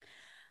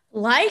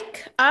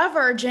Like a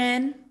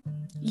virgin,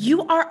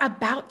 you are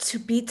about to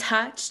be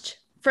touched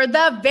for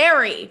the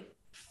very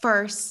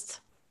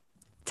first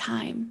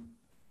time.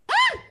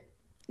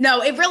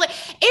 No, it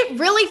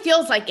really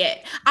feels like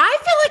it. I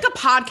feel like a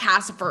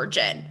podcast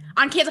virgin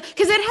on cancel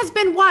because it has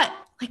been what,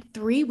 like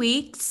 3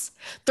 weeks?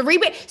 3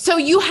 weeks. So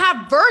you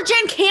have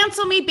virgin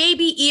cancel me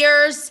baby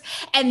ears,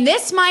 and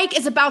this mic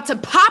is about to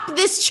pop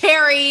this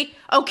cherry,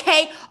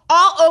 okay,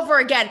 all over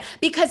again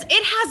because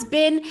it has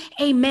been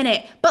a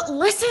minute. But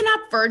listen up,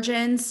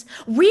 virgins.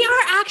 We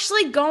are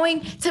actually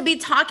going to be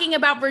talking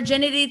about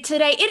virginity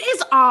today. It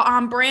is all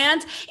on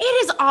brand.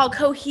 It is all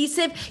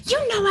cohesive. You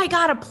know, I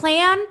got a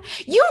plan.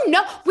 You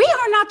know, we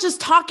are not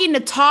just talking to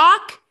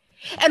talk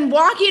and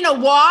walking a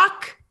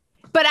walk,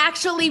 but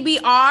actually we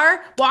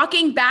are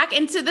walking back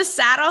into the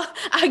saddle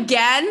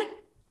again.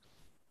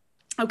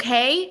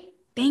 Okay.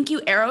 Thank you,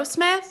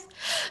 Aerosmith,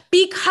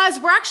 because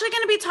we're actually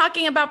going to be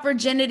talking about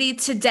virginity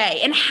today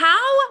and how,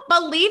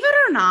 believe it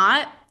or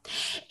not,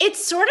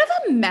 it's sort of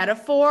a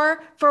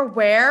metaphor for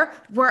where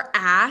we're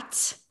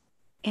at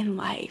in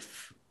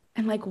life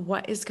and like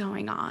what is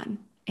going on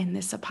in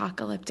this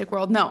apocalyptic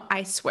world. No,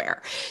 I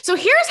swear. So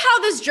here's how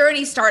this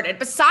journey started.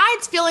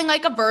 Besides feeling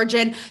like a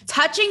virgin,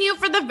 touching you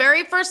for the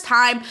very first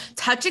time,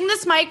 touching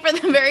this mic for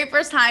the very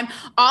first time,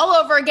 all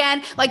over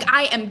again. Like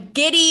I am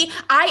giddy.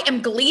 I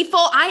am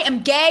gleeful. I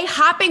am gay,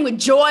 hopping with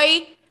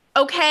joy.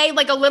 Okay.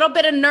 Like a little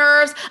bit of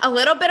nerves, a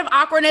little bit of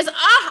awkwardness.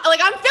 Like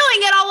I'm feeling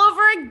it all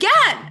over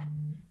again.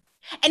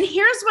 And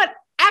here's what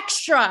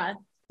extra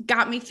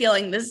got me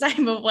feeling this type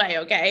of way.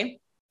 Okay.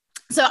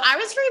 So I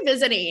was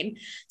revisiting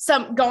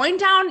going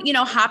down,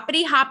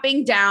 hoppity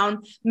hopping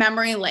down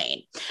memory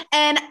lane.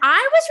 And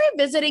I was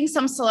revisiting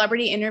some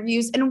celebrity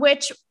interviews in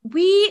which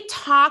we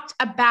talked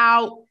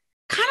about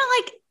kind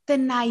of like the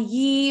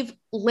naive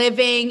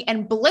living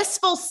and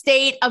blissful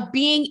state of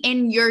being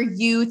in your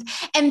youth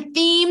and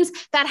themes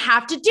that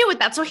have to do with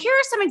that. So here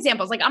are some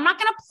examples. Like I'm not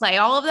going to play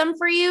all of them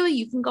for you.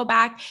 You can go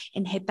back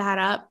and hit that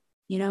up,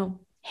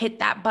 hit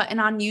that button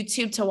on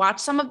YouTube to watch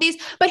some of these.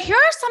 But here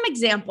are some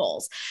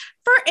examples.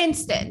 For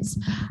instance,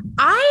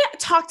 I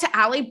talked to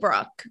Allie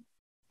Brooke.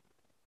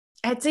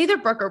 It's either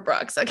Brooke or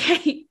Brooks.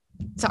 Okay.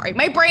 Sorry.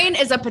 My brain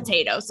is a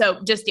potato.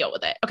 So just deal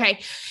with it.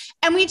 Okay.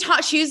 And we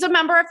talked, she's a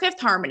member of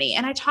Fifth Harmony.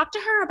 And I talked to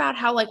her about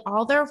how like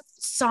all their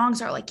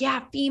songs are like,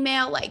 yeah,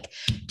 female, like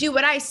do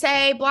what I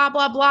say, blah,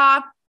 blah,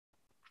 blah.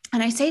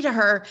 And I say to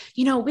her,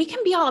 we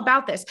can be all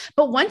about this,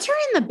 but once you're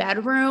in the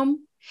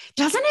bedroom,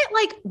 doesn't it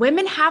like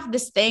women have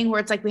this thing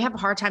where it's like we have a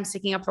hard time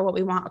sticking up for what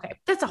we want? Okay,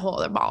 that's a whole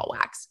other ball of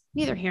wax,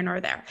 neither here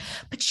nor there.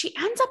 But she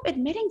ends up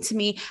admitting to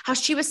me how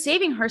she was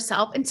saving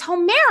herself until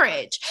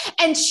marriage.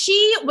 And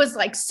she was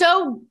like,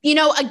 so,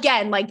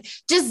 again, like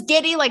just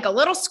giddy, like a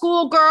little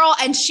schoolgirl.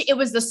 And it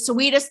was the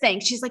sweetest thing.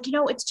 She's like,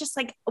 it's just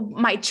like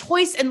my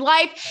choice in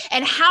life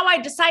and how I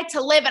decide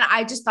to live. And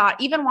I just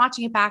thought, even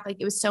watching it back, like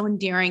it was so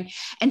endearing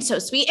and so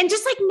sweet and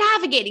just like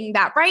navigating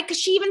that, right? Because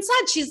she even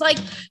said, she's like,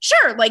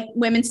 sure, like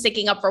women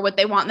sticking up for what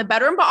they want in the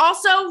bedroom, but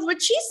also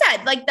what she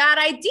said, like that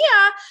idea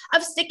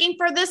of sticking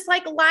for this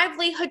like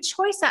livelihood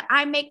choice that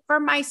I make for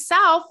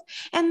myself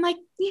and like,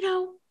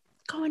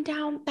 going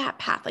down that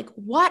path. Like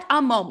what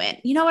a moment,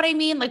 you know what I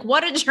mean? Like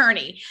what a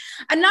journey.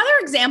 Another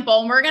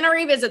example, and we're going to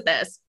revisit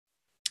this,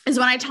 is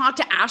when I talked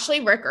to Ashley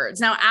Rickards.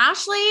 Now,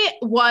 Ashley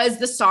was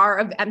the star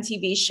of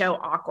MTV's show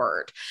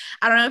Awkward.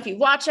 I don't know if you've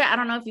watched it. I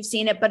don't know if you've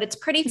seen it, but it's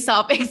pretty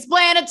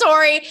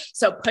self-explanatory.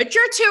 So put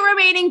your two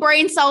remaining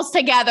brain cells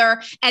together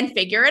and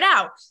figure it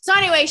out. So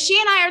anyway, she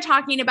and I are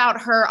talking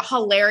about her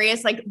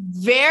hilarious, like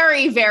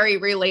very, very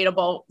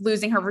relatable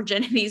losing her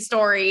virginity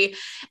story.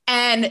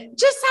 And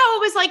just how it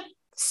was like,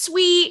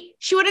 sweet.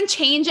 She wouldn't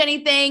change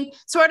anything,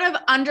 sort of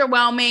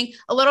underwhelming,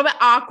 a little bit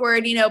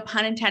awkward,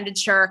 pun intended,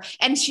 sure.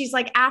 And she's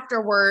like,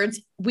 afterwards,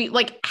 we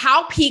like,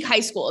 how peak high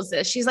school is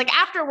this? She's like,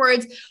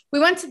 afterwards, we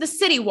went to the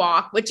City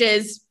Walk, which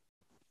is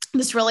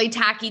this really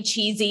tacky,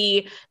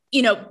 cheesy,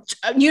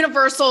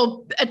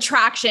 universal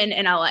attraction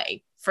in LA.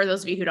 For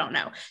those of you who don't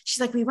know, she's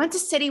like, we went to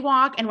City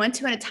Walk and went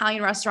to an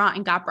Italian restaurant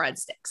and got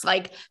breadsticks.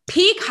 Like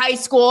peak high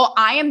school.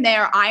 I am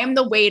there. I am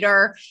the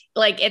waiter.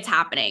 Like it's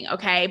happening.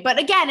 Okay. But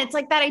again, it's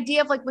like that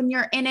idea of like when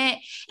you're in it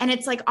and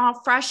it's like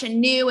all fresh and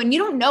new and you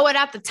don't know it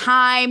at the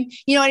time,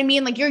 you know what I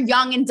mean? Like you're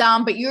young and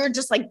dumb, but you're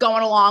just like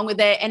going along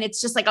with it. And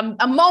it's just like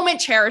a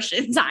moment cherished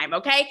in time.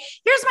 Okay.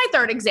 Here's my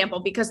third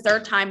example because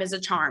third time is a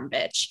charm,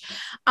 bitch.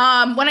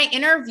 When I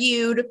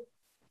interviewed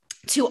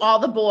To All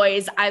the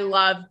Boys I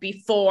Loved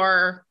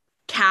Before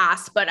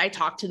cast, but I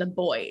talked to the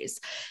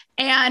boys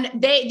and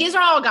these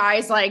are all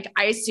guys, like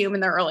I assume in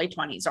their early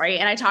 20s. Right.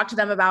 And I talked to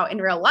them about in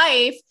real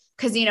life,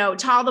 because,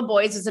 To All the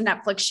Boys is a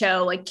Netflix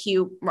show, like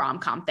cute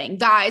rom-com thing.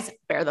 Guys,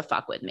 bear the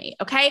fuck with me.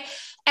 Okay.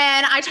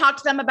 And I talked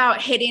to them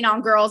about hitting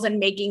on girls and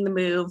making the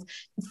move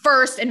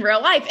first in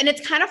real life. And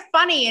it's kind of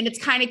funny and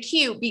it's kind of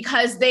cute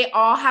because they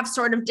all have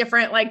sort of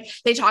different, like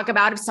they talk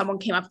about if someone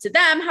came up to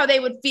them, how they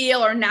would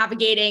feel, or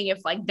navigating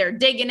if like they're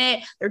digging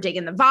it, they're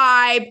digging the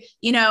vibe,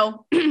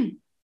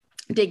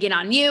 digging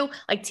on you,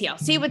 like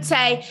TLC would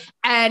say,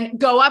 and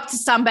go up to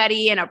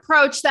somebody and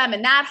approach them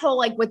and that whole,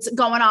 like what's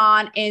going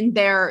on in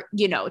their,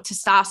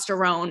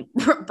 testosterone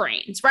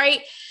brains,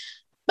 right?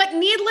 But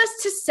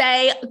needless to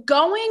say,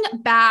 going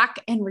back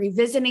and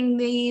revisiting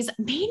these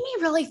made me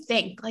really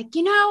think, like,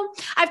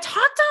 I've talked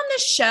on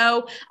this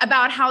show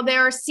about how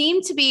there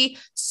seem to be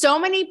so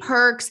many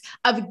perks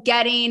of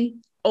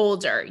getting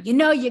older.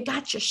 You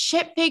got your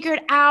shit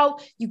figured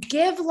out. You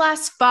give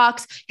less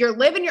fucks. You're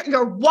living,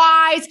 you're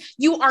wise.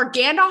 You are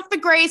Gandalf the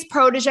Grey's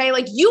protege.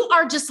 Like you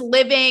are just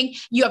living.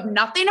 You have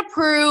nothing to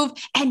prove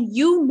and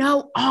you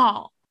know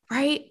all,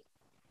 right?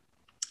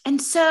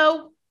 And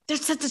so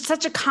there's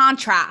such a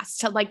contrast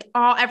to like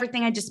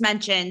everything I just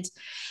mentioned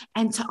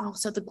and to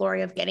also the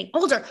glory of getting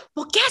older.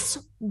 Well, guess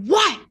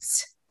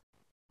what?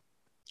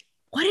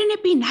 Wouldn't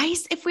it be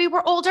nice if we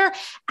were older?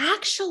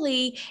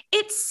 Actually,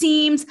 it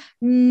seems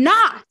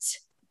not.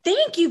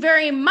 Thank you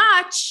very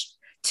much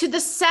to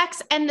the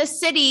Sex and the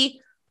City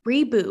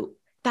reboot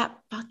that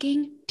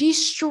fucking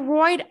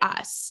destroyed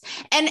us.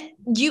 And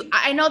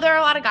I know there are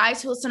a lot of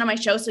guys who listen to my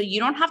show, so you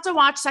don't have to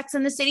watch Sex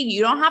and the City.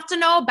 You don't have to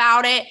know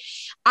about it.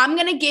 I'm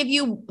going to give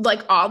you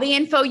like all the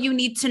info you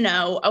need to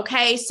know.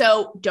 Okay.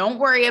 So don't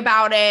worry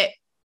about it.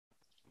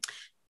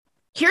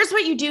 Here's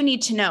what you do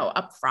need to know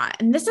up front.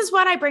 And this is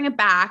what I bring it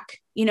back,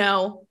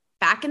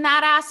 backing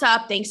that ass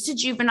up, thanks to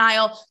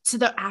Juvenile, to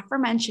the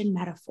aforementioned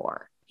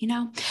metaphor.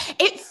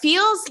 It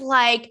feels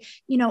like,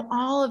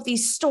 all of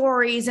these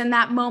stories and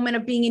that moment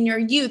of being in your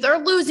youth or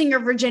losing your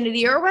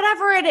virginity or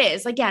whatever it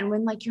is, again,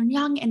 when like you're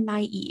young and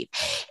naive,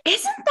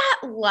 isn't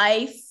that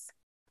life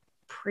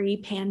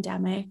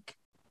pre-pandemic?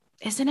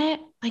 Isn't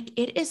it? Like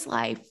it is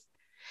life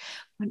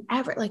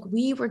whenever, like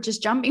we were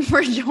just jumping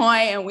for joy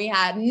and we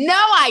had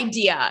no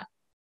idea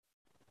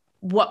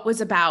what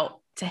was about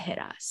to hit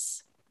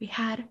us. We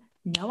had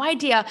no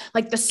idea,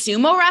 like the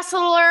sumo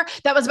wrestler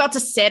that was about to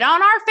sit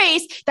on our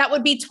face, that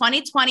would be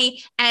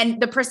 2020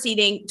 and the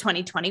preceding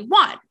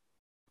 2021.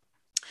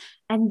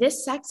 And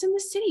this Sex and the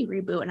City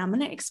reboot, and I'm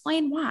going to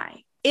explain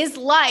why, is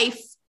life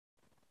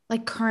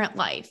like current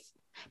life,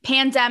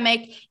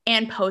 pandemic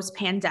and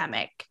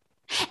post-pandemic.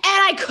 And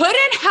I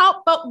couldn't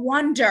help but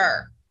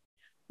wonder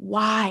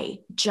why,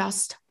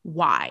 just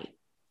why,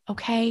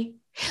 okay?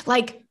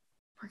 Like,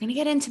 we're going to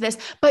get into this,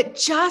 but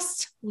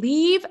just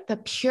leave the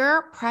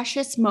pure,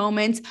 precious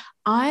moments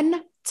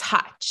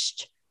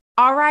untouched.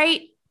 All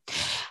right.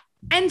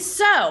 And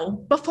so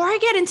before I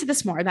get into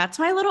this more, that's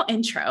my little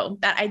intro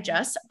that I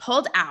just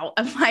pulled out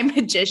of my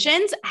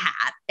magician's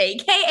hat,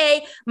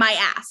 AKA my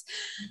ass.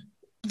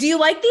 Do you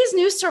like these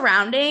new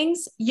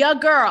surroundings? Ya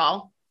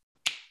girl.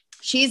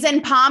 She's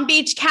in Palm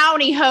Beach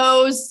County,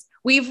 hoes.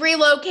 We've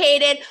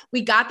relocated.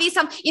 We got these.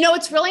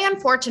 It's really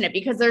unfortunate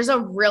because there's a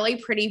really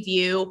pretty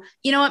view.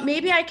 You know what?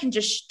 Maybe I can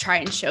just try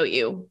and show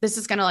you. This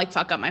is going to like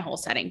fuck up my whole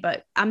setting,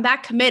 but I'm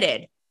that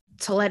committed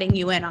to letting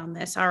you in on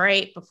this. All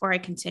right. Before I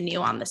continue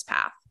on this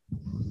path.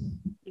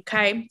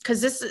 Okay.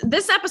 Cause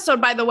this episode,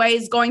 by the way,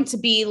 is going to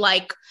be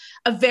like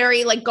a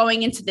very like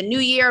going into the new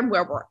year and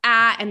where we're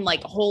at and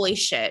like, holy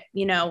shit,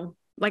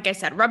 like I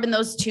said, rubbing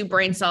those two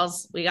brain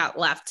cells we got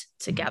left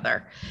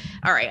together.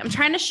 All right. I'm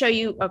trying to show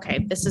you. Okay.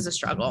 This is a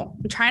struggle.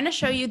 I'm trying to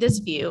show you this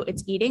view.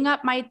 It's eating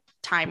up my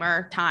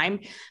time,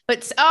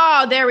 but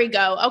there we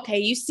go. Okay.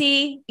 You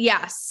see,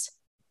 yes,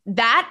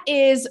 that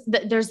is,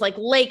 there's like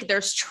lake,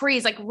 there's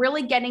trees, like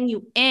really getting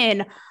you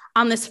in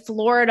on this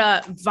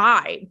Florida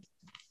vibe.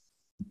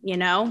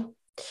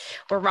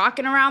 We're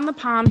rocking around the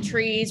palm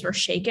trees. We're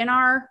shaking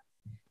our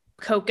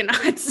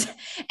coconuts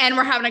and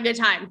we're having a good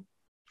time.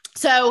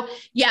 So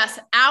yes,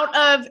 out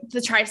of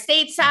the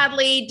tri-state,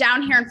 sadly,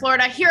 down here in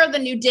Florida, here are the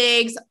new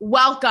digs.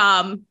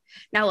 Welcome.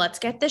 Now let's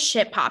get this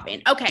shit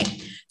popping. Okay.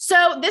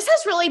 So this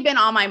has really been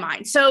on my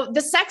mind. So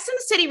the Sex and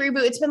the City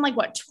reboot, it's been like,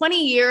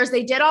 20 years.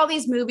 They did all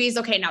these movies.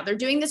 Okay. Now they're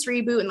doing this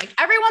reboot and like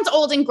everyone's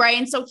old and gray.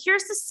 And so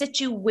here's the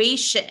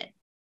situation.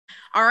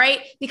 All right.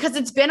 Because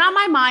it's been on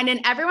my mind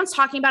and everyone's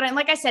talking about it. And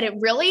like I said,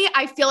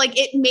 I feel like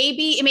it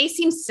may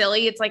seem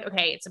silly. It's like,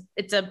 okay,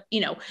 it's a,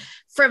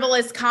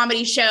 frivolous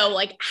comedy show.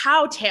 Like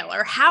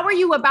Taylor, how are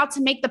you about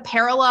to make the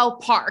parallel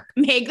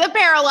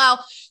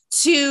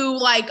to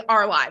like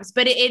our lives?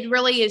 But it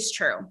really is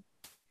true.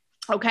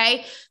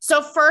 Okay.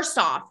 So first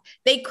off,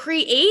 they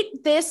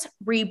create this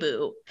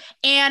reboot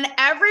and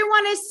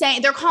everyone is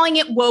saying, they're calling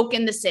it woke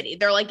in the city.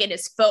 They're like, it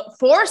is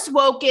forced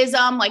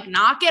wokeism, like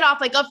knock it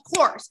off. Like, of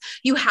course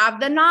you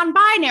have the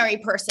non-binary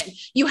person,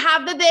 you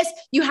have the this,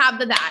 you have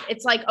the that.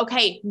 It's like,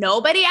 okay,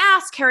 nobody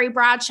asked Carrie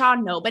Bradshaw.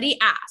 Nobody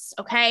asked.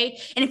 Okay.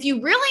 And if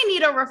you really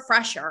need a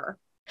refresher,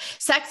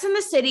 Sex and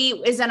the City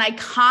is an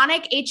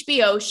iconic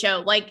HBO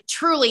show. Like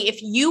truly, if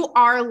you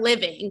are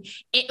living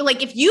it,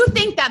 like if you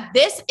think that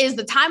this is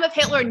the time of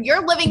Hitler and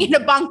you're living in a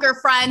bunker,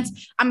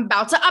 friends, I'm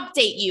about to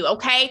update you.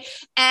 Okay.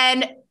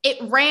 And it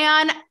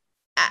ran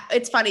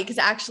It's funny because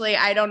actually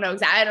I don't know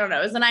exactly. I don't know.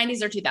 It was the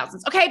 90s or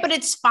 2000s. Okay, but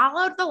it's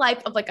followed the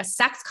life of like a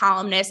sex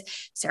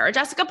columnist, Sarah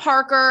Jessica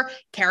Parker,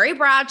 Carrie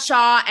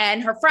Bradshaw,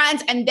 and her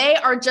friends. And they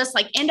are just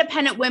like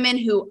independent women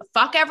who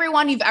fuck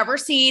everyone you've ever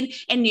seen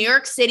in New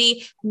York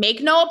City,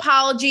 make no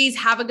apologies,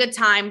 have a good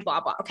time, blah,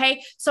 blah.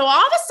 Okay. So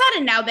all of a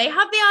sudden now they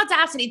have the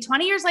audacity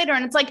 20 years later,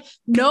 and it's like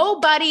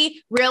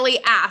nobody really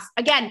asked.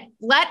 Again,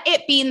 let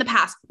it be in the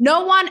past.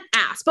 No one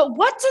asked. But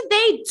what did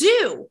they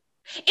do?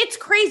 It's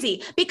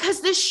crazy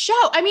because this show,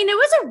 I mean, it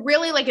was a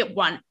really like it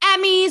won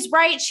Emmys,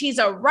 right? She's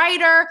a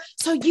writer.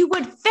 So you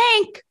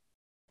think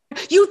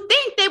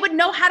they would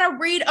know how to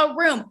read a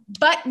room,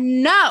 but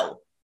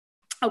no.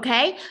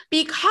 Okay.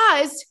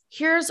 Because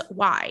here's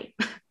why.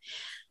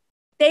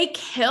 They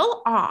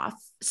kill off,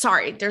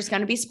 sorry, there's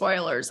going to be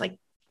spoilers. Like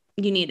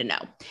you need to know.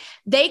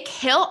 They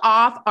kill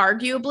off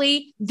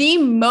arguably the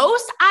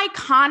most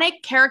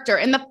iconic character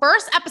in the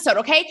first episode.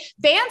 Okay.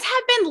 Fans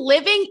have been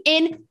living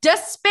in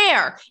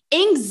despair,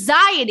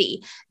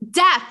 anxiety,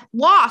 death,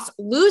 loss,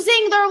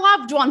 losing their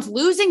loved ones,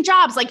 losing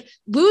jobs, like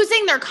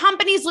losing their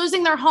companies,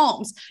 losing their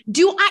homes,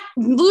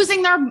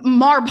 losing their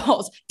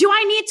marbles. Do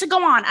I need to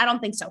go on? I don't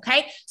think so.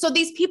 Okay. So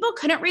these people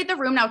couldn't read the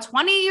room. Now,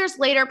 20 years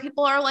later,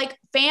 people are like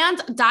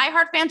fans,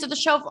 diehard fans of the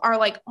show are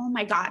like, oh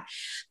my God,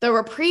 the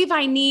reprieve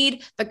I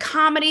need, the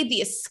comedy,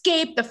 the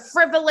escape, the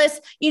frivolous,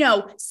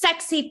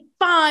 sexy,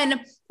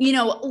 fun,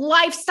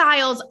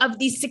 lifestyles of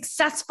these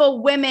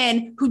successful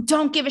women who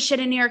don't give a shit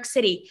in New York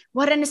City.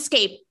 What an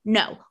escape.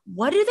 No.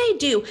 What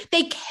do?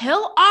 They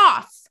kill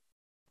off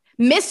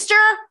Mr.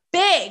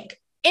 Big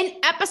in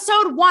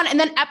episode 1. And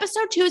then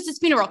episode 2 is his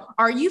funeral.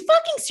 Are you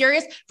fucking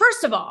serious?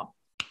 First of all,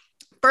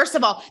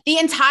 the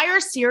entire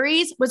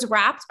series was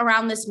wrapped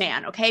around this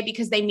man, okay?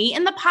 Because they meet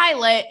in the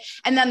pilot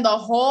and then the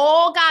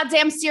whole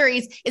goddamn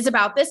series is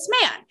about this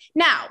man.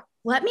 Now,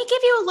 let me give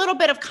you a little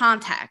bit of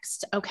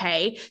context,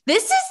 okay?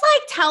 This is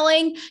like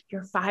telling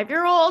your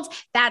 5-year-old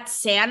that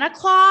Santa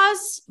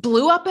Claus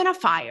blew up in a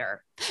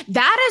fire.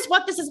 That is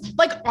what this is.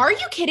 Like, are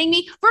you kidding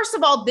me? First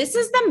of all, this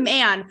is the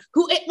man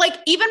who,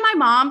 even my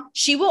mom,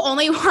 she will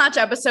only watch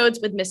episodes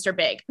with Mr.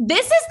 Big.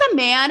 This is the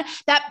man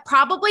that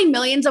probably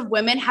millions of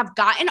women have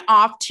gotten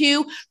off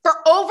to for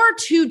over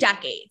 2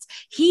 decades.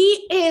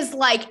 He is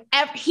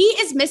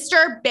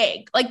Mr.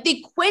 Big, like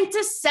the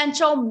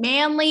quintessential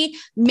manly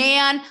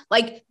man,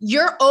 like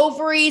your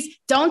ovaries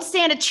don't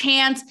stand a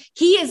chance.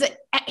 He's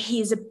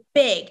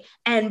big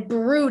and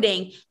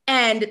brooding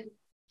and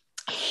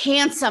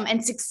handsome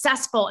and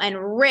successful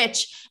and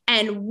rich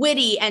and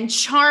witty and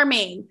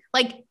charming.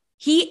 Like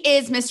he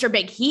is Mr.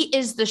 Big. He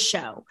is the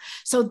show.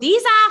 So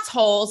these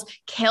assholes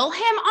kill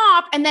him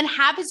off and then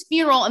have his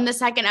funeral in the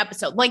second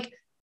episode. Like,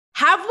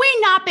 have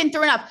we not been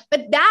through enough?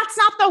 But that's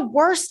not the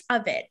worst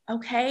of it.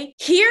 Okay.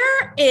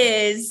 Here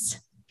is,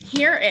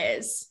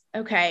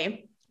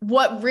 okay,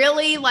 what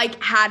really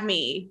had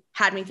me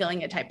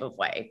feeling a type of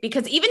way,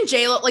 because even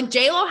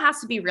J-Lo has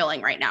to be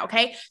reeling right now.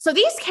 Okay. So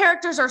these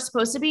characters are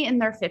supposed to be in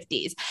their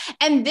 50s.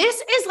 And this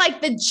is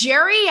like the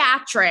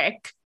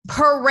geriatric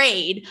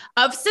parade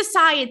of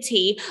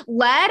society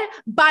led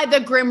by the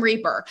Grim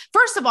Reaper.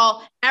 First of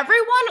all,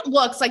 everyone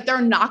looks like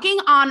they're knocking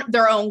on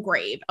their own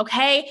grave.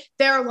 Okay.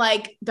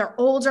 They're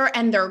older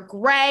and they're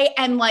gray,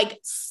 and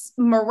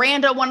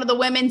Miranda, one of the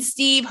women,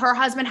 Steve, her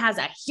husband has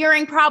a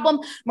hearing problem.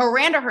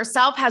 Miranda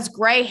herself has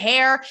gray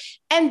hair.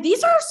 And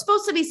these are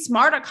supposed to be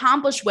smart,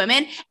 accomplished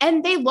women,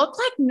 and they look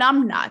like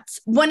numbnuts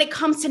when it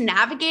comes to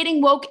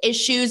navigating woke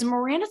issues.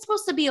 Miranda's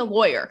supposed to be a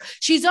lawyer.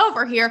 She's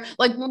over here,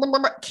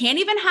 can't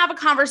even have a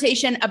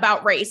conversation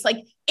about race,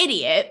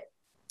 idiot.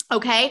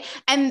 Okay.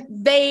 And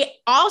they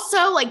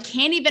also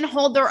can't even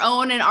hold their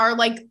own and are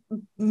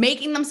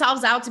making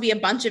themselves out to be a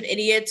bunch of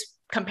idiots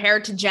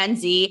compared to Gen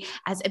Z,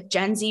 as if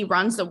Gen Z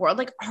runs the world.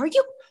 Are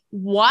you,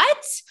 what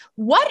is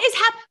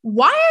happening?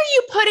 Why are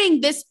you putting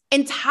this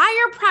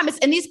entire premise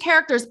and these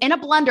characters in a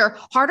blender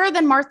harder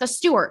than Martha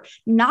Stewart?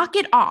 Knock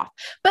it off.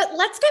 But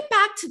let's get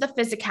back to the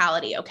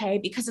physicality. Okay.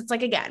 Because it's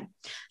again,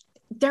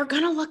 they're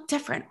going to look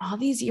different all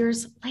these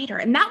years later.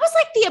 And that was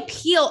the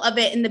appeal of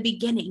it in the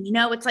beginning.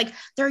 It's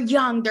they're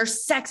young, they're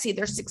sexy,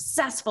 they're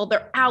successful,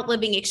 they're out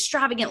living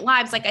extravagant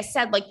lives. Like I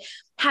said,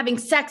 having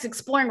sex,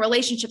 exploring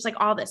relationships,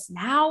 all this.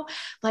 Now,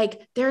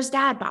 there's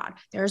dad bod,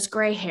 there's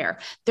gray hair,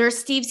 there's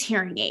Steve's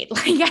hearing aid.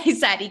 Like I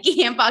said, he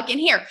can't fucking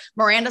hear.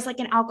 Miranda's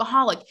an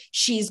alcoholic.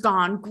 She's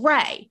gone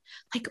gray.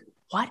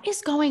 What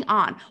is going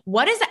on?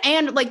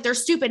 And they're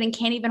stupid and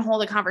can't even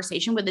hold a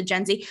conversation with a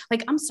Gen Z.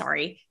 I'm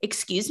sorry,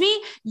 excuse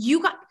me.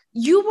 You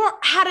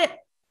had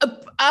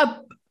a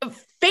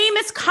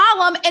famous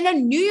column in a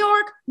New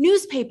York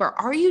newspaper.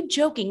 Are you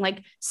joking?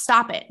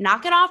 Stop it.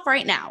 Knock it off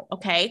right now.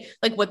 Okay.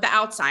 With the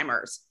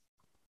Alzheimer's.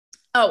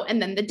 Oh,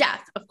 and then the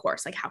death, of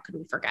course. How could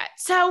we forget?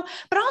 So,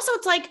 but also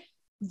it's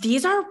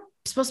these are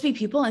supposed to be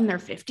people in their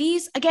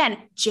 50s. Again,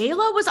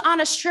 J-Lo was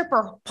on a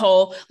stripper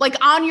pole, like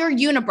on your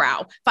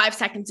unibrow 5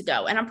 seconds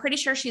ago. And I'm pretty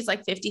sure she's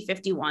like 50,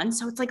 51.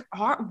 So it's like,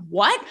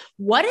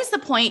 what is the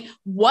point?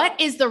 What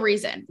is the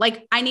reason?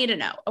 Like, I need to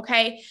know.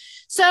 Okay.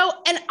 So,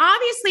 and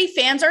obviously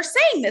fans are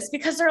saying this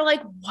because they're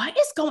like,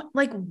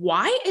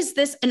 why is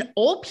this an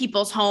old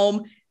people's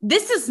home?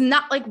 This is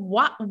not like,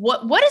 what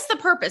is the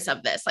purpose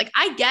of this? Like,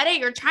 I get it.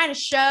 You're trying to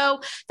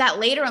show that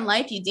later in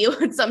life you deal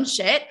with some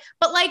shit,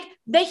 but like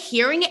the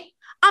hearing,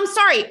 I'm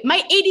sorry,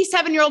 my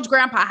 87-year-old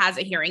grandpa has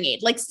a hearing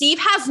aid. Like, Steve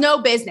has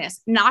no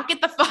business. Knock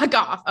it the fuck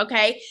off.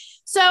 Okay.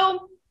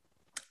 So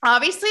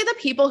obviously the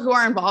people who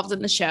are involved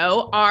in the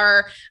show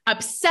are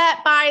upset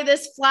by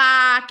this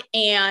flack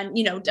and,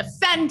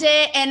 defend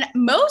it. And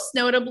most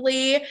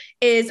notably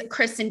is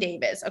Kristen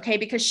Davis. Okay.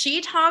 Because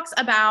she talks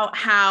about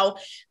how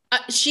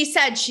she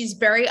said she's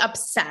very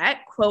upset,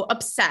 quote,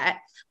 upset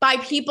by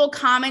people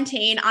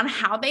commenting on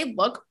how they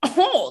look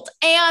old.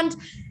 And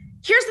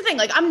here's the thing,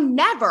 like, I'm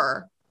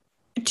never,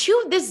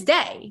 to this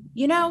day,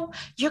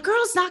 your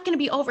girl's not going to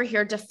be over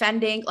here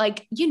defending,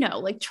 like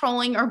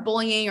trolling or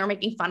bullying or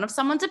making fun of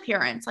someone's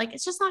appearance. Like,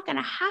 it's just not going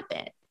to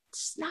happen.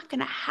 It's just not going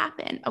to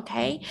happen.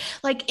 Okay.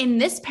 Like, in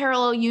this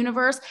parallel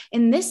universe,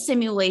 in this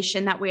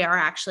simulation that we are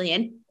actually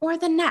in, or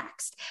the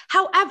next.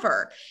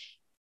 However,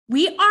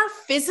 we are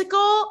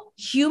physical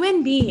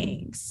human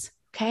beings.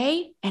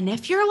 Okay. And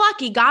if you're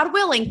lucky, God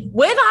willing,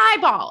 with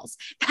eyeballs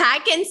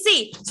that can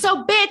see.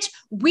 So bitch,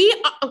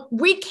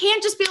 we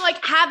can't just be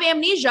like, have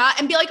amnesia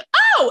and be like,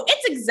 oh,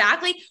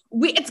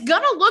 it's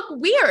going to look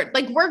weird.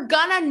 Like, we're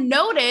going to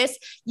notice,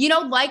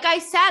 like I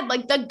said,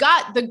 like the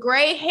gut, the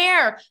gray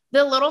hair,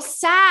 the little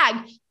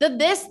sag, the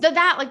this, the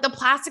that, like the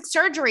plastic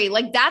surgery.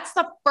 Like, that's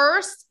the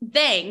first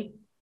thing.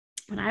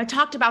 When I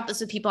talked about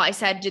this with people, I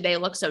said, do they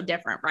look so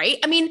different? Right.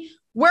 I mean,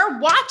 we're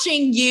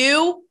watching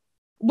you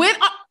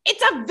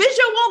it's a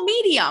visual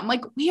medium.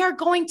 Like, we are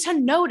going to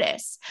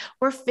notice.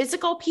 We're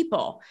physical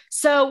people.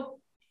 So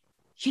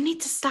you need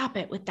to stop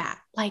it with that.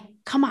 Like,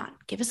 come on,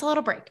 give us a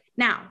little break.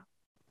 Now,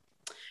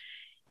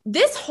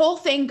 this whole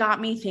thing got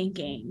me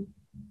thinking,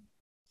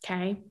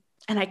 okay?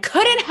 And I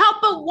couldn't help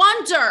but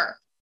wonder,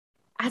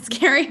 as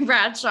Gary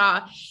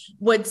Bradshaw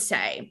would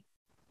say,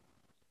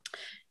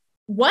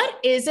 what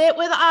is it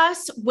with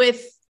us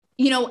with,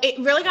 it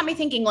really got me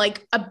thinking,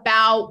 like,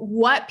 about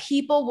what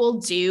people will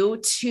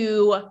do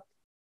to,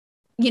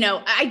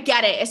 I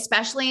get it,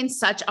 especially in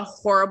such a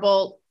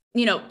horrible,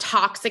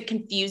 toxic,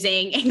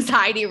 confusing,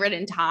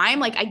 anxiety-ridden time.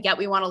 Like, I get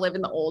we want to live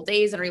in the old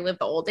days and relive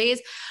the old days,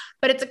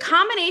 but it's a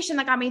combination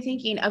that got me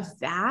thinking of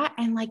that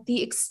and like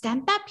the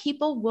extent that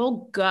people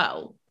will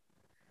go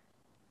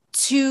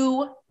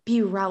to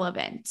be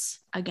relevant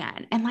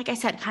again. And like I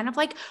said, kind of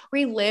like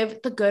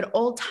relive the good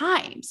old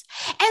times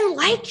and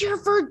like your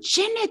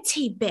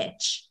virginity,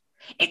 bitch.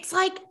 It's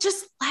like,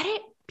 just let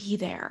it be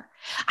there.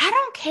 I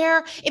don't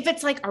care if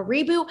it's like a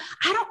reboot.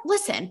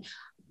 Listen,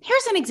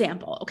 here's an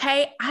example.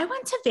 Okay. I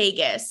went to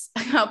Vegas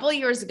a couple of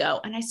years ago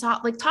and I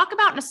saw, like, talk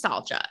about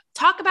nostalgia,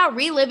 talk about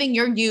reliving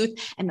your youth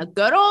and the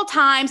good old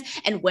times.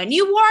 And when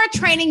you wore a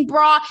training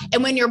bra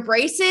and when your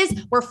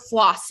braces were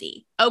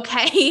flossy.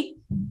 Okay.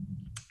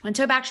 Went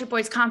to a Backstreet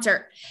Boys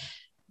concert.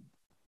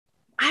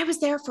 I was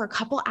there for a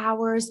couple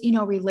hours,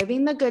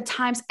 reliving the good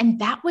times. And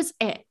that was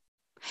it.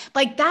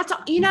 Like, that's,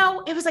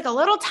 it was like a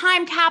little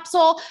time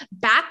capsule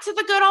back to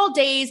the good old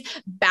days,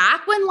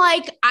 back when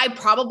like I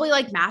probably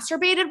like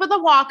masturbated with a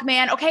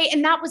Walkman. Okay.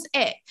 And that was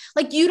it.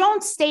 Like, you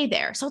don't stay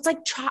there. So it's like,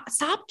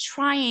 stop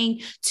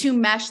trying to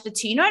mesh the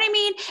two. You know what I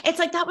mean? It's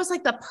like, that was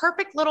like the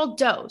perfect little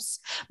dose,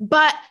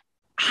 but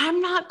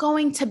I'm not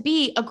going to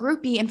be a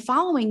groupie and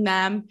following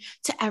them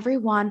to every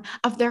one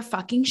of their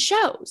fucking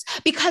shows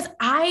because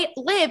I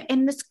live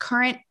in this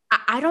current,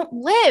 I don't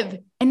live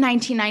in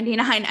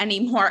 1999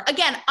 anymore.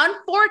 Again,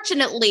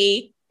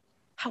 unfortunately,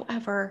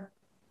 however,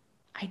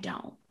 I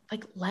don't.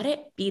 Like, let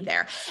it be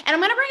there. And I'm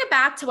going to bring it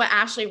back to what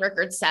Ashley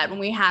Rickards said when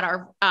we had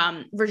our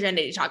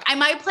virginity talk. I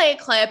might play a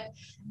clip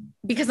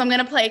because I'm going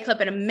to play a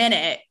clip in a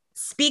minute.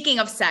 Speaking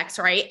of sex,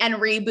 right? And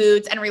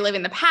reboots and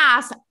reliving the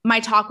past,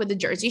 my talk with the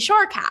Jersey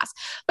Shore cast.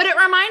 But it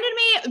reminded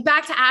me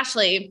back to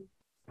Ashley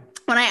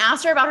when I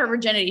asked her about her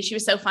virginity. She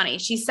was so funny.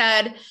 She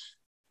said,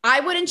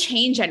 I wouldn't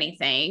change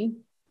anything.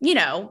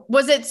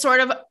 Was it sort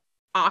of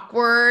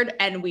awkward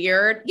and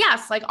weird?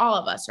 Yes, like all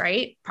of us,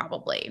 right?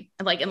 Probably,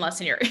 like,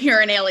 unless you're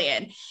an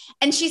alien.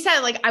 And she said,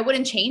 like, I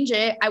wouldn't change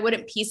it. I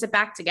wouldn't piece it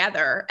back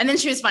together. And then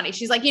she was funny.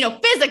 She's like,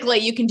 physically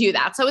you can do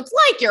that. So it's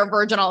like you're a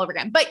virgin all over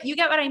again, but you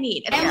get what I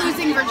mean. And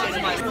losing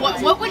virginity.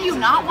 What would you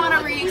not want to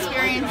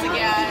re-experience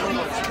again?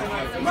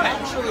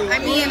 I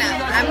mean,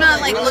 I'm not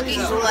like looking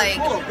to like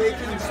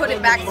put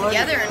it back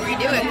together and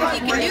redo it.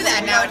 You can do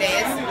that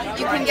nowadays.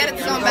 You can get it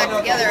sewn back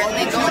together and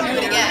then go and do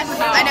it again.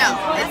 I know,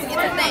 it's a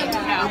thing.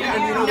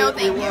 No,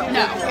 thank you.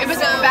 No, it was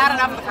bad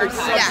enough the first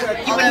time.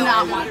 Yeah, you would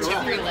not want to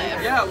relive.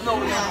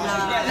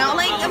 No,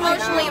 like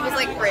emotionally it was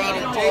like great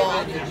and cool,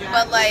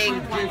 but like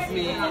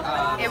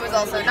it was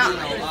also not.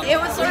 It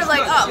was sort of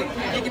like, oh,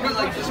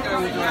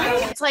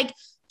 it's like,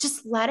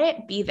 just let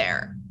it be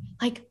there.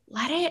 Like,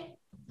 let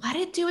let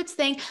it do its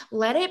thing.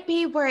 Let it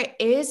be where it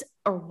is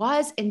or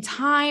was in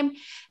time.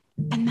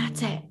 And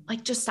that's it.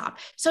 Like, just stop.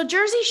 So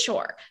Jersey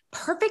Shore,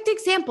 perfect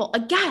example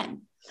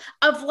again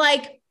of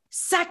like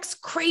sex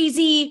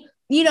crazy,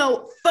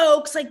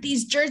 folks, like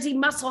these Jersey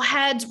muscle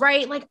heads,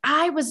 right? Like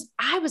I was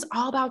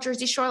all about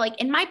Jersey Shore, like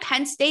in my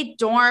Penn State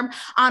dorm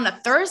on a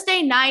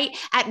Thursday night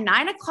at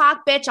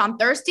 9:00, bitch, on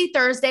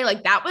Thursday.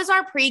 Like that was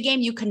our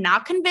pregame. You could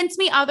not convince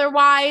me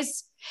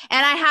otherwise.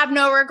 And I have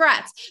no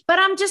regrets, but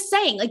I'm just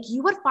saying, like,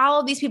 you would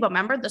follow these people.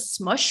 Remember the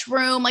smush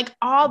room, like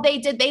all they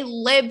did, they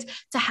lived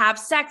to have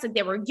sex. Like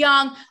they were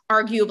young,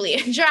 arguably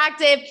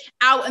attractive,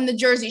 out in the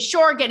Jersey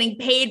Shore, getting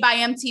paid by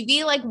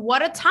MTV. Like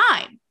what a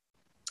time.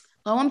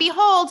 Lo and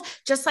behold,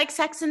 just like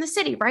Sex and the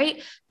City,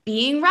 right?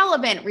 Being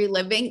relevant,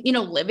 reliving,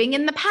 living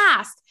in the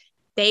past.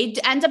 They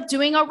end up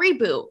doing a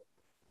reboot.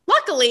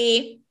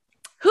 Luckily,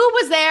 who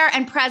was there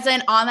and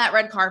present on that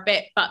red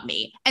carpet but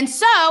me? And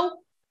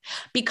so,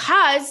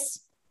 because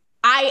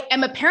I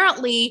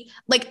apparently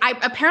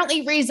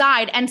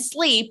reside and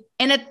sleep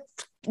in a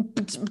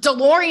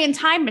DeLorean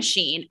time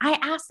machine, I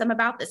asked them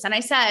about this and I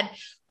said,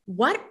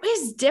 what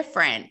is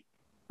different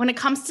when it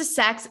comes to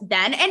sex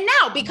then and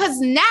now? Because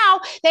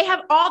now they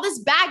have all this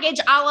baggage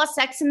a la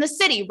Sex in the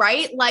City,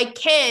 right? Like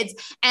kids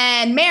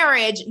and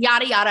marriage,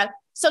 yada, yada.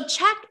 So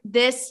check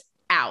this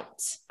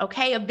out,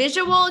 okay? A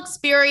visual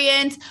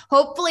experience,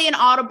 hopefully an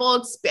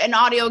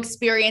audio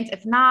experience.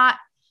 If not,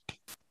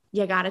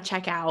 you got to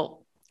check out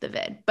the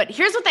vid. But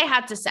here's what they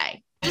had to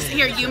say. Just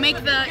here, you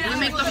make the hole,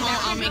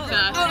 I'll make the,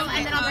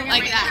 and then I'll bring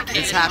like that.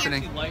 It's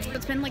happening.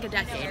 It's been like a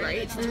decade,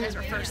 right, since you guys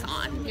were first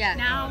on. Yeah.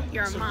 Now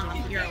you're a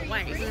mom, you're a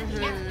wife.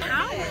 Mm-hmm.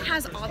 How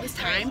has all this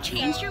time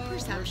changed your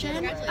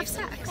perception of sex?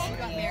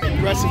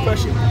 Rest of the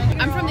question.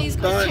 I'm from the East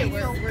Coast too.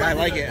 I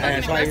like it.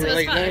 That's why I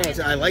relate.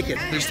 No, I like it.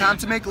 There's time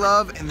to make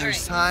love, and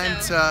there's time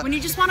to... When you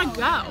just want to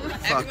go.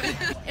 Fuck.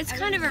 It's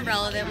kind of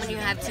irrelevant when you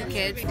have 2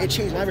 kids. It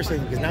changed my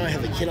perspective because now I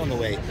have a kid on the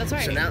way. That's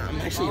right. So now I'm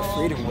actually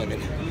afraid of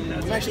women.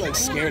 I'm actually like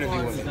scared of you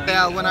women.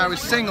 Yeah, when I was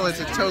single, it's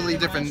a totally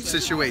different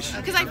situation.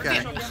 Because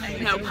feel,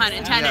 no pun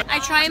intended. I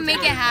try and make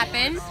it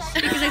happen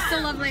because I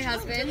still love my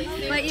husband.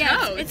 But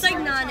yeah, it's like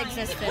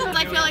non-existent.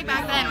 I feel like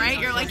back then, right?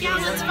 You're like, yeah,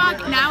 let's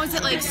fuck. Now is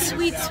it like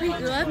sweet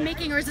love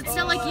making, or is it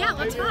still like, yeah,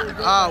 let's fuck?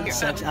 Oh,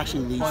 sex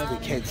actually leads to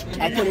kids.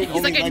 I put it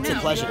only like to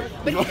pleasure.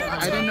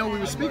 I didn't know we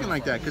were speaking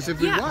like that, because if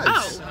we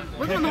was,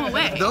 we're going the whole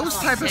way. Those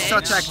type of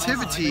such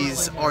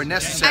activities are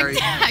necessary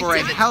for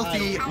a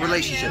healthy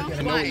relationship.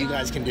 I know what you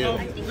guys can do.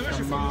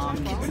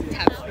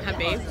 Have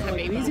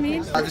babies, you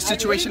mean? The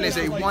situation is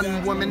a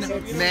one-woman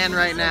man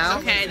right now.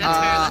 Okay,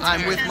 that's fair.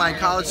 I'm with my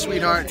college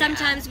sweetheart.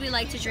 Sometimes we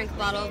like to drink a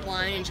bottle of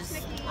wine and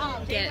just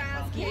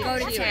go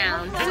to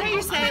town. I know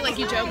you say, like,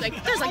 you joke,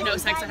 like, there's, like, no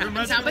sex that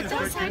happens now, but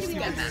does sex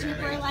get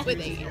better with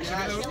age?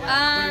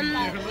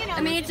 I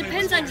mean, it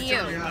depends on you.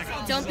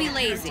 Don't be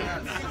lazy.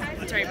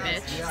 That's right,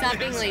 bitch. Stop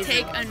being lazy.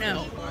 Take a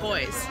note,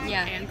 boys.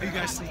 Yeah. And you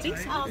guys think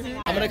so?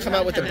 I'm going to come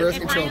out with a birth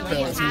control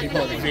pill. It's going to be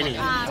called Vinny.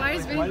 Why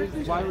is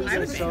Vinny? I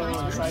would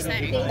so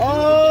exciting.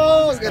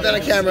 Oh, get that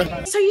on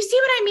camera. So you see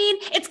what I mean?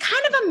 It's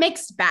kind of a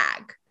mixed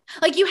bag.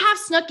 Like you have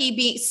Snooki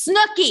being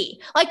Snooki,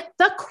 like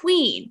the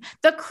queen,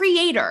 the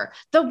creator,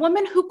 the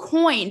woman who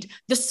coined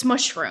the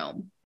smush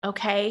room.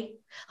 Okay.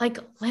 Like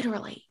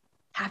literally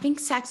having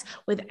sex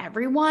with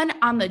everyone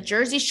on the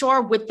Jersey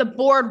Shore, with the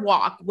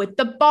boardwalk, with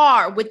the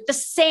bar, with the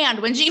sand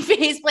when she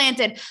face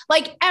planted,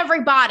 like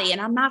everybody. And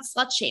I'm not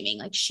slut shaming,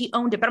 like she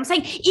owned it, but I'm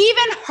saying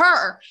even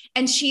her.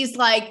 And she's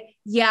like,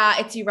 yeah,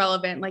 it's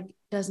irrelevant. Like,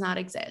 does not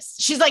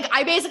exist. She's like,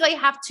 I basically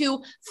have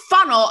to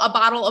funnel a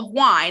bottle of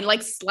wine,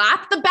 like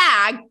slap the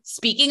bag,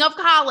 speaking of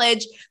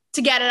college,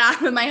 to get it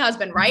out with my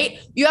husband, right?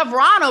 You have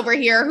Ron over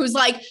here who's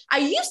like, I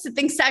used to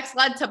think sex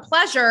led to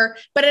pleasure,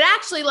 but it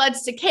actually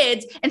leads to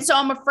kids. And so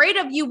I'm afraid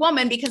of you,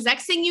 woman, because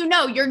next thing you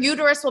know, your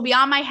uterus will be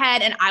on my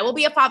head and I will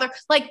be a father.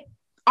 Like,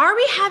 are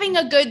we having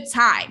a good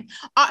time?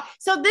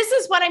 So this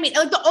is what I mean.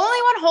 Like the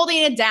only one holding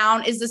it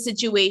down is the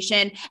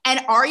situation.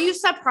 And are you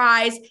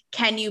surprised?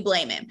 Can you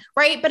blame him?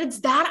 Right. But it's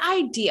that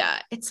idea.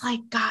 It's like,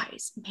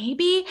 guys,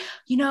 maybe,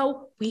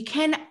 we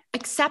can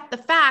accept the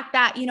fact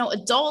that,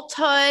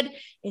 adulthood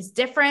is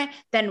different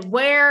than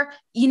where,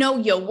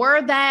 you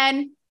were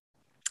then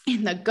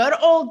in the good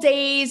old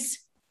days.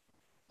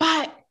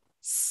 But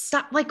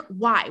stop, like,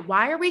 why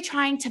are we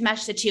trying to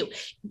mesh the two?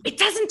 It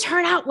doesn't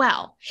turn out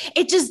well.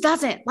 It just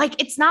doesn't.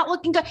 Like, it's not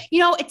looking good.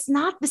 It's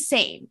not the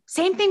same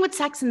thing with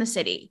Sex in the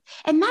City.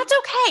 And that's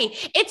okay.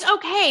 It's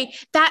okay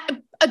that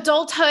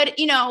adulthood,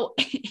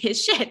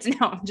 is shit.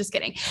 No, I'm just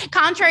kidding.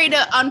 Contrary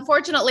to,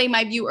 unfortunately,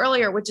 my view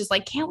earlier, which is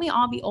like, can't we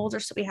all be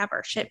older so we have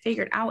our shit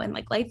figured out and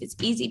like life is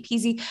easy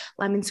peasy,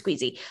 lemon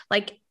squeezy.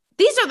 Like,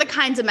 these are the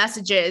kinds of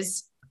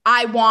messages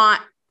I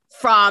want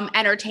from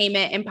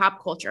entertainment and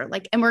pop culture.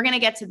 Like, and we're going to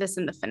get to this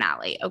in the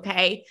finale.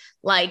 Okay.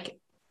 Like,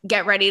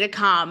 get ready to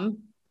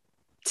come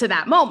to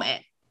that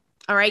moment.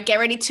 All right. Get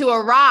ready to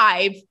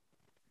arrive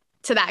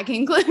to that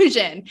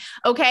conclusion.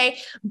 Okay.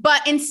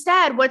 But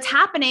instead, what's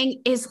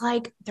happening is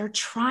like, they're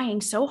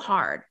trying so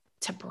hard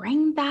to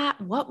bring that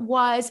what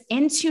was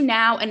into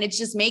now. And it's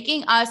just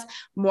making us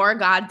more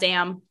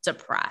goddamn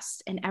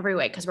depressed in every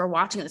way because we're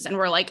watching this and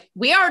we're like,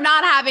 we are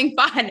not having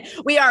fun.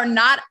 We are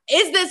not,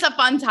 is this a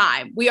fun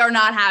time? We are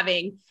not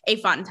having a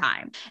fun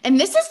time. And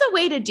this is the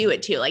way to do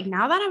it too. Like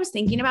now that I was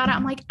thinking about it,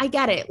 I'm like, I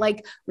get it.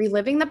 Like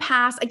reliving the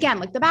past again,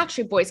 like the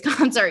Backstreet Boys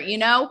concert, you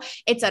know,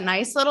 it's a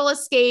nice little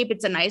escape.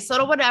 It's a nice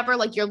little whatever.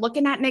 Like you're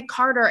looking at Nick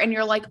Carter and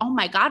you're like, oh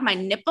my God, my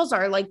nipples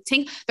are like,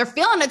 they're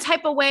feeling a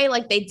type of way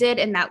like they did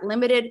in that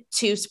limited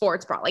to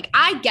sports bra. Like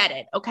I get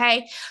it.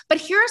 Okay. But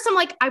here are some,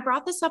 like I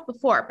brought this up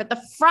before, but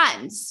the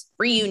Friends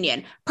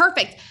reunion,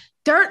 perfect.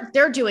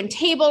 They're doing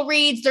table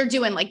reads. They're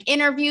doing like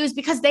interviews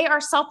because they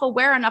are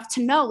self-aware enough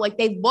to know, like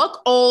they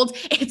look old.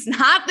 It's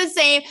not the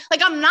same.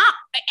 Like I'm not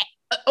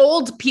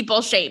old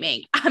people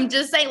shaming. I'm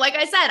just saying, like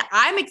I said,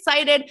 I'm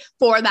excited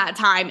for that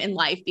time in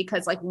life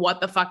because like what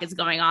the fuck is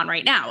going on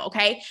right now.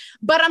 Okay.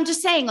 But I'm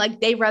just saying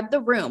like they read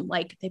the room,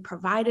 like they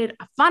provided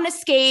a fun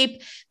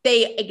escape.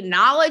 They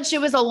acknowledged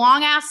it was a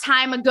long ass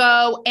time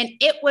ago. And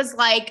it was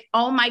like,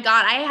 oh my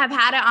God, I have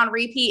had it on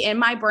repeat in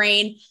my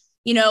brain.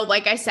 You know,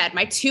 like I said,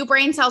 my 2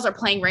 brain cells are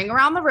playing Ring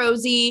Around the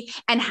Rosie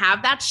and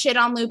have that shit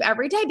on loop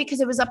every day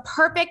because it was a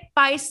perfect,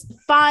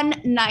 fun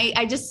night.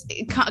 I just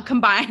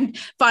combined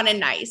fun and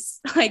nice,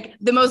 like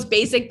the most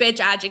basic bitch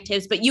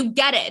adjectives, but you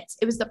get it.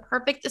 It was the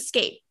perfect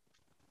escape.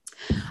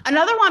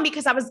 Another one,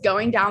 because I was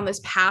going down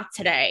this path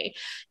today,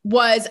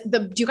 was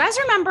do you guys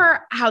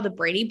remember how the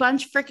Brady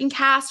Bunch freaking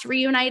cast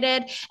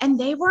reunited? And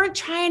they weren't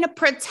trying to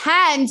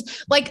pretend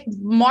like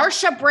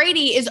Marsha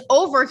Brady is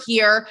over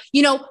here,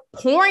 you know,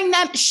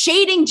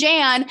 shading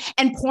Jan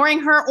and pouring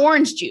her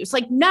orange juice.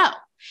 Like, no,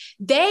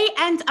 they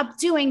end up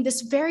doing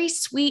this very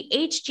sweet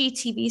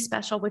HGTV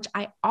special, which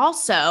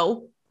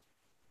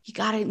you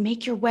got to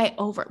make your way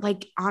over.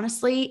 Like,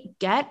 honestly,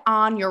 get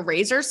on your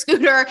Razor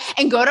scooter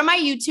and go to my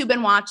YouTube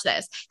and watch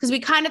this because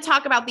we kind of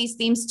talk about these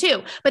themes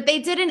too. But they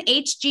did an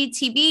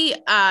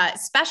HGTV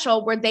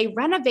special where they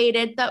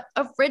renovated the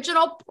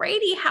original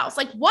Brady house.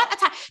 Like, what a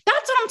time.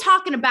 That's what I'm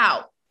talking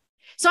about.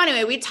 So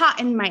anyway, we talked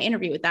in my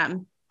interview with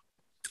them.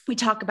 We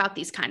talk about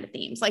these kind of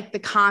themes, like the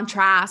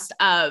contrast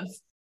of,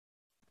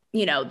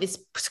 you know, this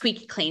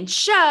squeaky clean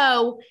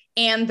show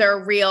and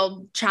their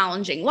real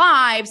challenging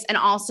lives. And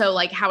also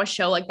like how a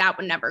show like that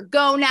would never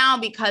go now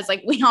because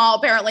like we all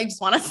apparently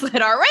just want to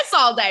slit our wrists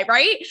all day,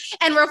 right?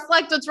 And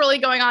reflect what's really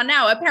going on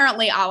now,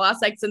 apparently a la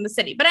Sex and the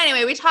City. But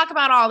anyway, we talk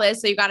about all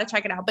this, so you got to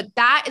check it out. But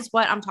that is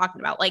what I'm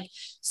talking about. Like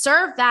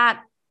serve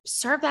that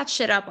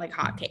shit up like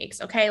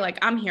hotcakes. Okay. Like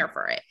I'm here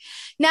for it.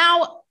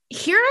 Now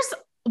here's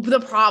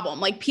the problem.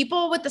 Like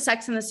people with the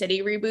Sex and the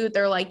City reboot,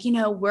 they're like, you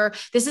know,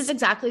 this is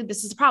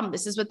the problem.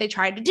 This is what they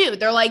tried to do.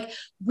 They're like,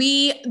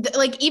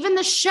 even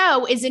the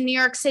show is in New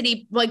York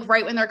City, like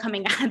right when they're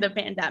coming out of the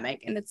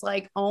pandemic. And it's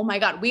like, oh my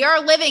God, we are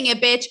living it,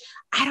 bitch.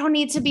 I don't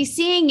need to be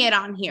seeing it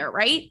on here.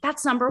 Right.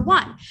 That's number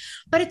one.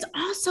 But it's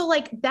also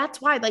like, that's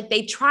why like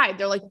they tried,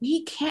 they're like,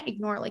 we can't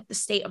ignore like the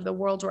state of the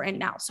world we're in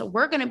now. So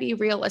we're going to be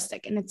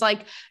realistic. And it's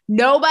like,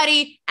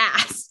 nobody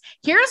asked.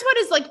 Here's what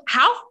is like,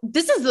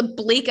 this is the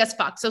bleak as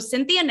fuck. So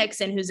Cynthia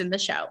Nixon, who's in the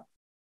show,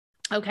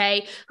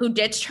 okay, who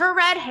ditched her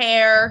red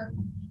hair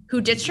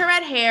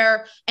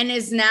and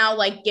is now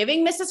like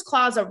giving Mrs.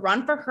 Claus a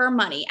run for her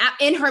money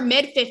in her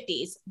mid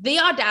 50s. The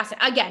audacity.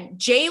 Again,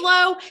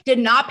 J-Lo did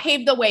not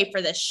pave the way for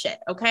this shit.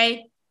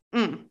 Okay.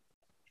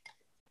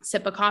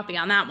 Sip of coffee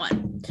on that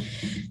one.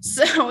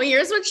 So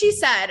here's what she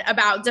said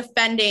about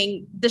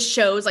defending the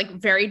show's like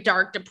very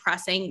dark,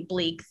 depressing,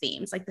 bleak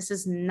themes. Like this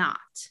is not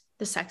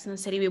the Sex and the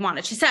City we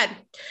wanted. She said,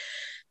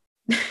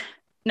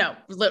 no,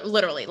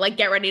 literally, like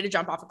get ready to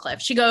jump off a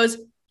cliff. She goes,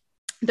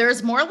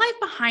 there's more life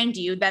behind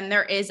you than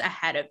there is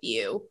ahead of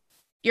you.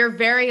 You're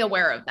very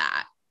aware of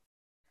that.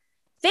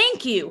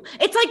 Thank you.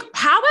 It's like,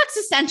 how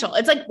existential?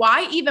 It's like,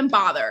 why even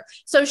bother?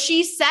 So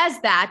she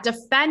says that,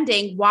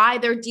 defending why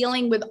they're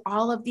dealing with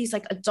all of these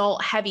like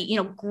adult heavy, you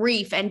know,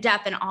 grief and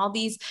death and all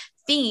these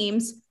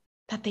themes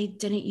that they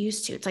didn't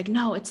used to. It's like,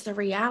 no, it's the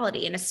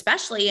reality. And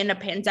especially in a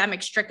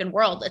pandemic stricken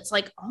world, it's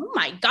like, oh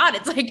my God,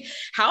 it's like,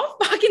 how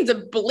fucking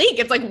bleak.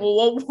 It's like,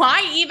 well,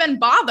 why even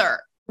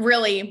bother?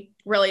 Really,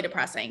 really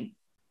depressing.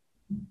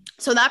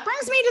 So that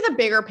brings me to the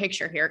bigger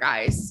picture here,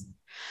 guys,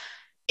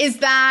 is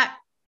that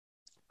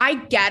I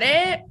get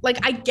it. Like,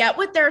 I get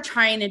what they're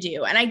trying to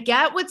do. And I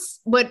get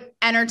what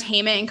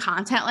entertainment and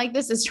content like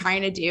this is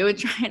trying to do.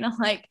 It's trying to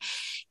like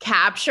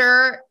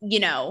capture, you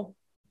know,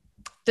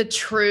 the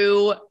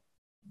true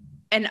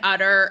and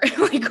utter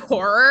like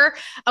horror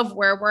of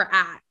where we're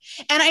at.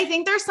 And I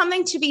think there's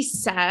something to be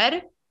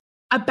said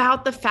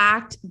about the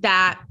fact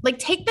that like,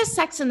 take the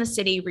Sex and the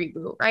City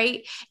reboot,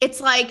 right?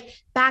 It's like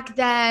back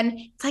then,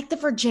 it's like the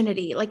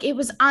virginity, like it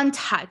was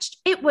untouched.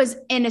 It was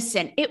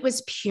innocent. It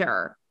was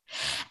pure.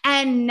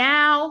 And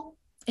now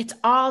it's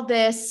all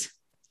this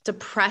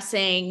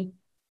depressing,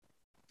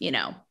 you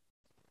know,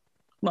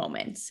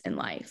 moments in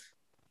life.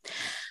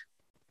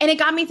 And it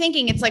got me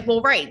thinking, it's like,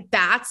 well, right,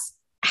 that's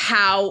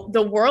how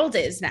the world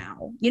is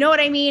now. You know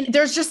what I mean?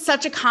 There's just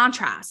such a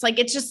contrast. Like,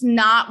 it's just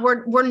not,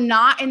 we're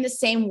not in the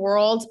same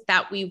world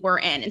that we were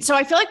in. And so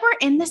I feel like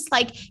we're in this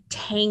like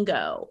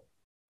tango,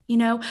 you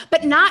know,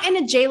 but not in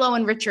a J-Lo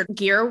and Richard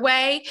Gere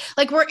way.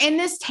 Like, we're in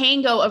this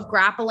tango of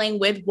grappling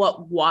with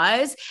what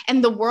was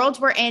and the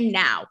world we're in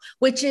now,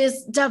 which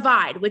is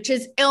divide, which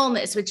is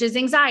illness, which is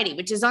anxiety,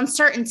 which is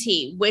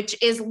uncertainty, which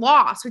is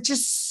loss, which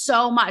is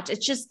so much.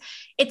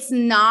 It's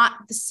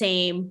not the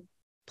same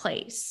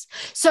place.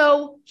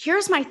 So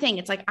here's my thing.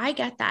 It's like, I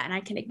get that and I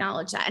can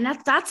acknowledge that. And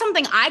that's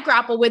something I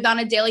grapple with on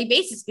a daily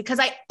basis because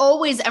I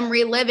always am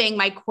reliving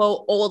my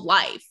quote old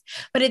life,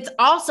 but it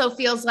also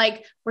feels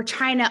like we're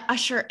trying to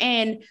usher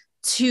in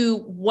to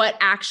what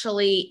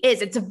actually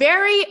is. It's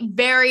very,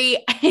 very,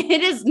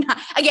 it is not,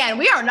 again,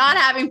 we are not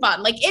having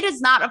fun. Like, it is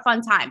not a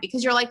fun time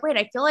because you're like, wait,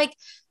 I feel like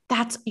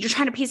you're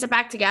trying to piece it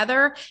back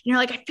together. And you're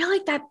like, I feel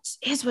like that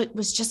is what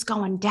was just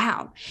going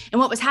down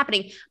and what was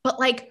happening. But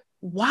like,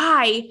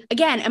 why,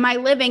 again, am I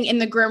living in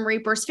the Grim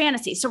Reaper's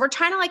fantasy? So we're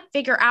trying to like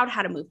figure out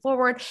how to move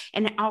forward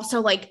and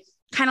also like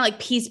kind of like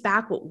piece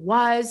back what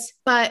was,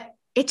 but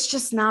it's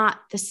just not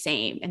the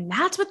same. And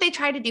that's what they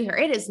try to do here.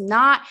 It is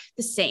not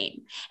the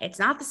same. It's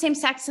not the same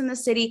Sex in the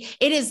City.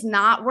 It is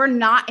not, we're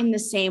not in the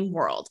same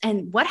world.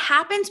 And what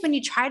happens when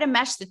you try to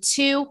mesh the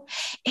two?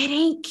 It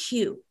ain't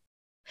cute.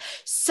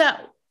 So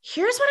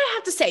here's what I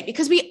have to say,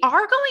 because we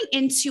are going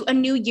into a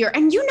new year.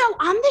 And you know,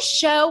 on this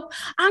show,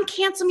 on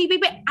Cancel Me,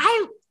 Baby,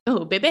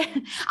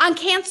 on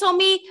Cancel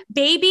Me,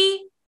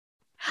 Baby,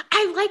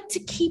 I like to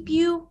keep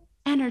you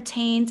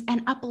entertained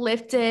and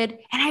uplifted,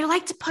 and I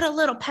like to put a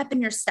little pep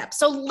in your step.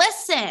 So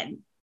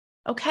listen,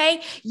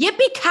 okay?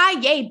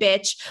 Yippee-ki-yay,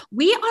 bitch.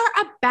 We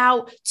are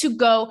about to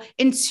go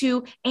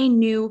into a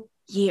new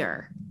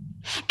year.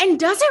 And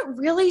does it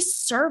really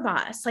serve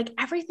us? Like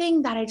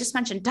everything that I just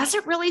mentioned, does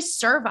it really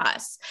serve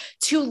us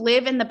to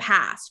live in the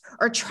past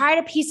or try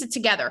to piece it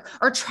together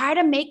or try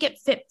to make it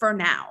fit for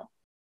now?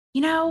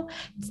 You know,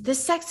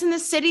 this Sex in the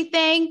City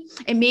thing,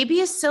 it may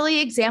be a silly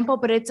example,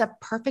 but it's a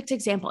perfect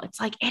example. It's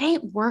like, it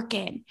ain't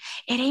working.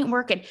 It ain't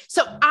working.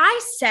 So I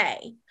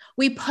say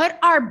we put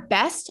our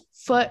best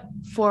foot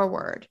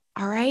forward.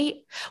 All right.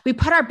 We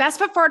put our best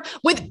foot forward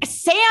with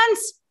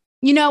sans,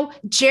 you know,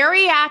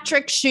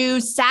 geriatric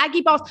shoes,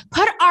 saggy balls,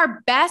 put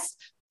our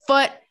best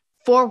foot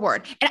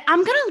forward. And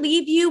I'm going to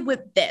leave you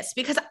with this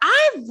because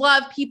I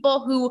love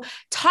people who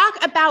talk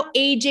about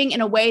aging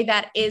in a way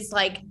that is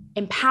like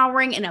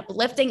empowering and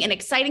uplifting and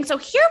exciting. So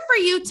here for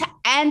you to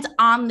end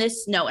on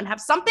this note and have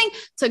something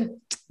to,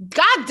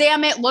 God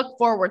damn it, look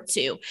forward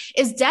to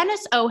is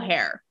Denis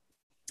O'Hare.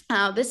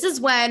 This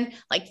is when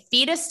like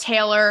Fetus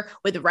Taylor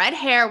with red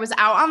hair was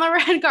out on the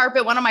red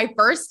carpet. One of my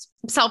first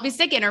selfie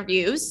stick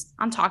interviews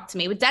on Talk to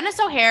Me with Denis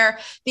O'Hare,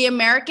 the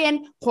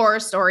American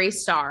Horror Story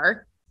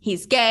star.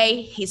 He's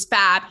gay, he's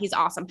fab, he's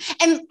awesome.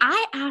 And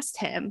I asked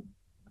him,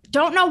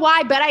 don't know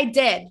why, but I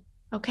did.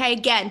 Okay.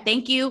 Again,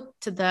 thank you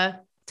to the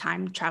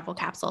time travel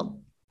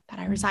capsule that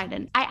I reside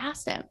in. I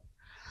asked him,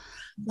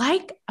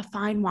 like a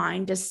fine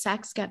wine, does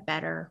sex get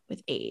better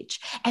with age?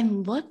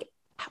 And look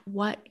at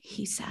what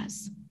he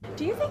says.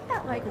 Do you think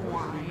that like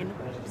wine,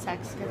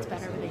 sex gets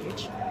better with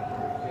age?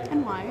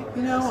 And why?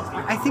 You know,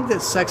 I think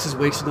that sex is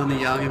wasted on the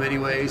young in many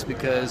ways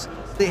because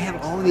they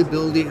have all the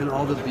ability and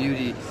all the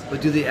beauty,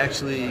 but do they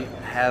actually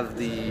have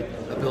the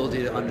ability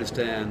to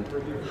understand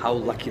how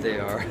lucky they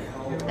are?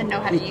 And know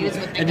how to use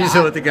what they got. And use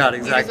what they got,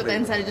 exactly. Use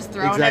instead of just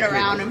throwing it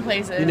around in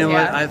places. You know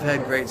what? I've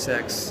had great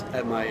sex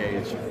at my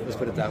age. Let's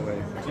put it that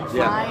way.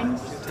 Yeah.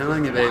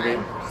 Telling you,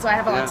 baby. So I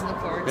have a lot to look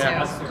forward to.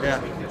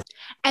 Yeah.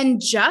 And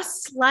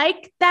just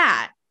like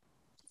that,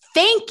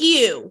 thank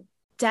you,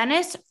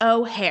 Denis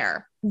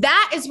O'Hare.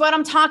 That is what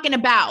I'm talking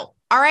about.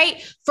 All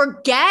right.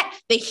 Forget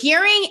the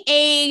hearing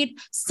aid,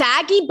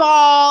 saggy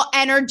ball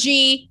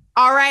energy.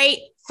 All right.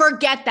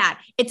 Forget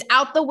that. It's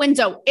out the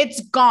window.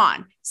 It's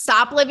gone.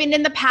 Stop living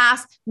in the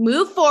past.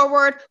 Move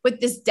forward with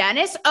this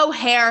Denis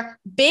O'Hare,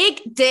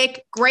 big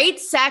dick, great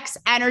sex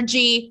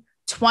energy.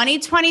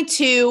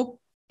 2022.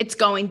 It's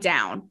going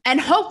down. And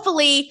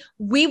hopefully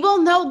we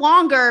will no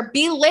longer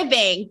be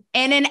living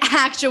in an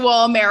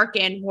actual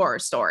American Horror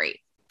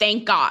Story.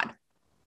 Thank God.